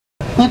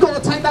You've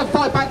got to take that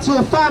fight back to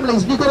your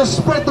families. You've got to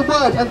spread the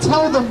word and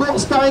tell them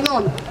what's going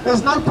on.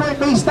 There's no point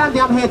me standing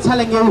up here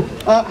telling you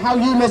how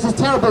ULEZ is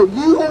terrible.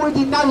 You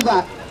already know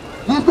that.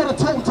 You've got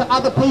to talk to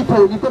other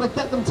people. You've got to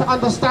get them to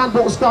understand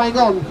what's going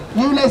on.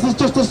 ULEZ is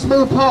just a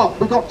small part.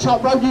 We've got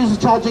road user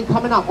charging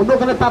coming up. I'm not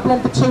going to babble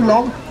on for too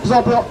long because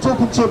I'll be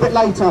talking to you a bit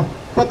later.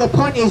 But the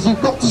point is,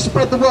 you've got to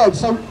spread the word.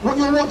 So what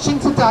you're watching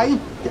today,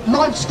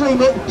 live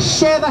stream it,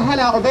 share the hell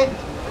out of it.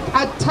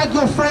 Tag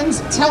your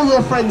friends, tell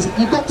your friends.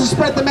 You've got to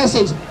spread the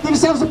message. Give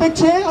yourselves a big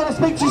cheer and I'll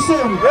speak to you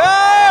soon.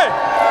 Yeah!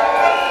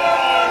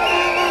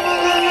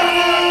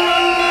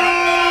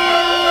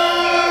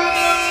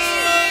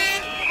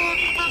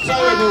 So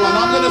everyone,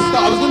 I'm going to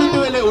start. I was going to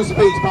do a little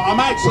speech, but I'm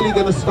actually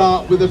going to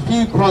start with a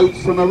few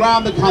quotes from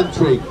around the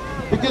country.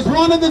 Because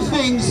one of the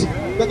things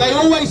that they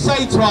always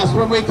say to us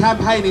when we're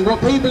campaigning,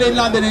 what people in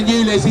London and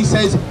ULEZ,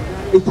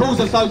 he calls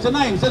us loads of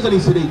names, doesn't he,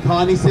 Sadiq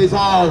Khan? He says,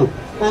 oh,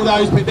 all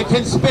those people, the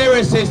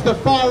conspiracists, the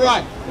far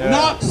right,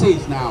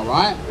 Nazis now,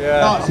 right?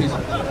 Nazis.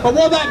 But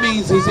what that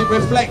means is it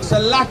reflects a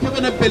lack of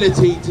an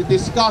ability to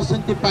discuss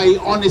and debate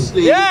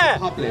honestly with the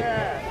public.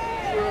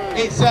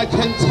 It's a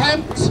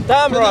contempt for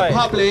the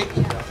public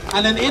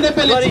and an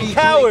inability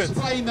to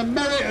explain the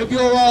merit of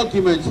your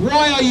arguments.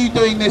 Why are you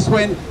doing this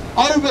when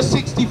over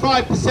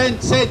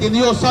 65% said in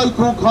your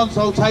so-called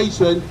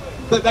consultation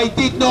that they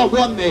did not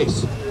want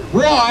this?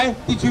 Why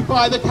did you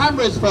buy the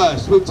cameras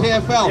first with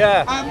TfL?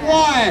 And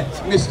why,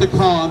 Mr.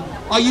 Khan,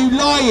 are you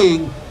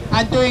lying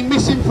and doing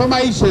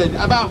misinformation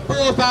about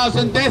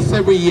 4,000 deaths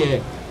every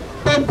year?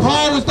 Ben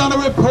Parr has done a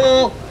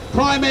report,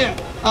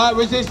 Climate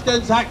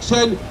Resistance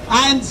Action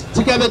and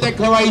Together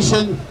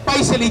Declaration,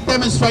 basically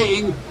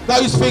demonstrating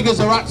those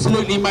figures are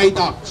absolutely made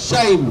up.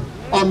 Shame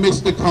on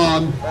Mr.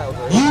 Khan.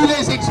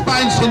 ULEZ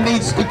expansion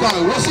needs to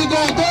go. What's he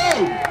going to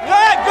do?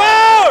 Let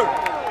go!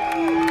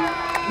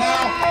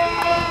 Now,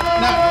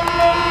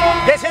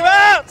 get him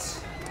out!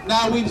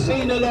 Now we've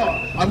seen a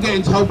lot, I'm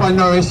getting told by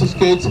Norris, it's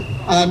good,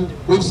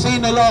 we've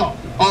seen a lot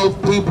of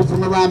people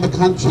from around the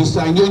country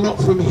saying, you're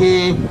not from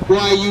here,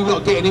 why are you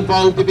not getting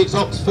involved if it's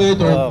Oxford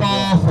or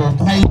Bath or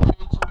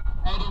Cambridge,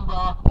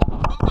 Edinburgh?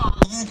 We are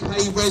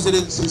UK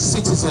residents and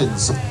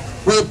citizens,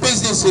 we're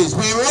businesses,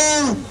 we're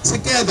all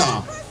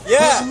together.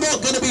 We're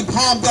not going to be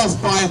palmed off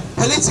by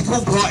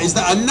political parties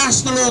that are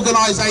national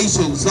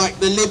organisations like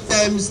the Lib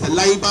Dems, the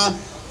Labour,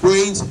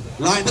 Greens,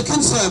 like the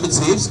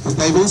Conservatives, because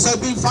they've also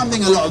been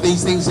funding a lot of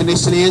these things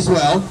initially as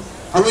well.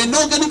 And we're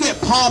not going to get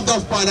palmed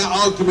off by that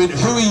argument,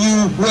 who are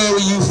you, where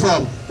are you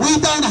from? We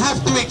don't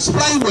have to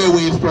explain where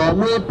we're from.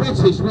 We're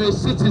British, we're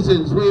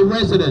citizens, we're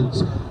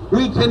residents.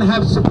 We can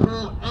have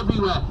support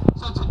everywhere.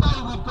 So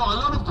today we've got a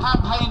lot of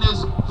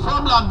campaigners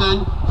from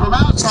London, from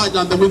outside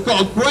London. We've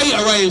got a great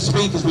array of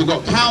speakers. We've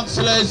got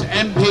councillors,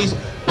 MPs,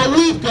 but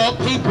we've got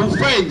people,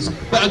 friends,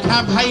 that are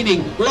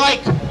campaigning,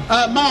 like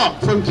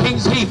Mark from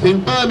King's Heath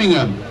in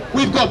Birmingham.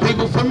 We've got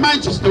people from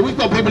Manchester, we've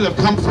got people that have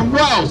come from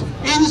Wales,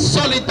 in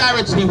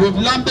solidarity with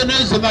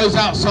Londoners and those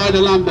outside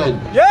of London.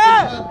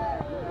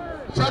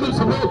 Show them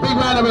some real big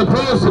round of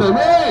applause to them, Now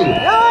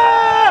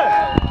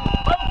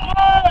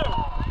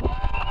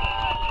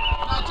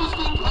just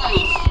in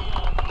case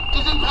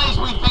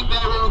we think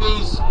they're all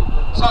these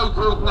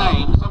so-called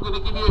names, I'm going to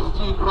give you a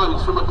few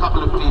quotes from a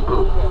couple of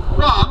people.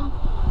 One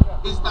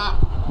is that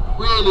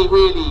really,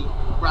 really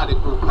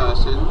radical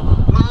person,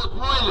 Lord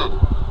Moylan.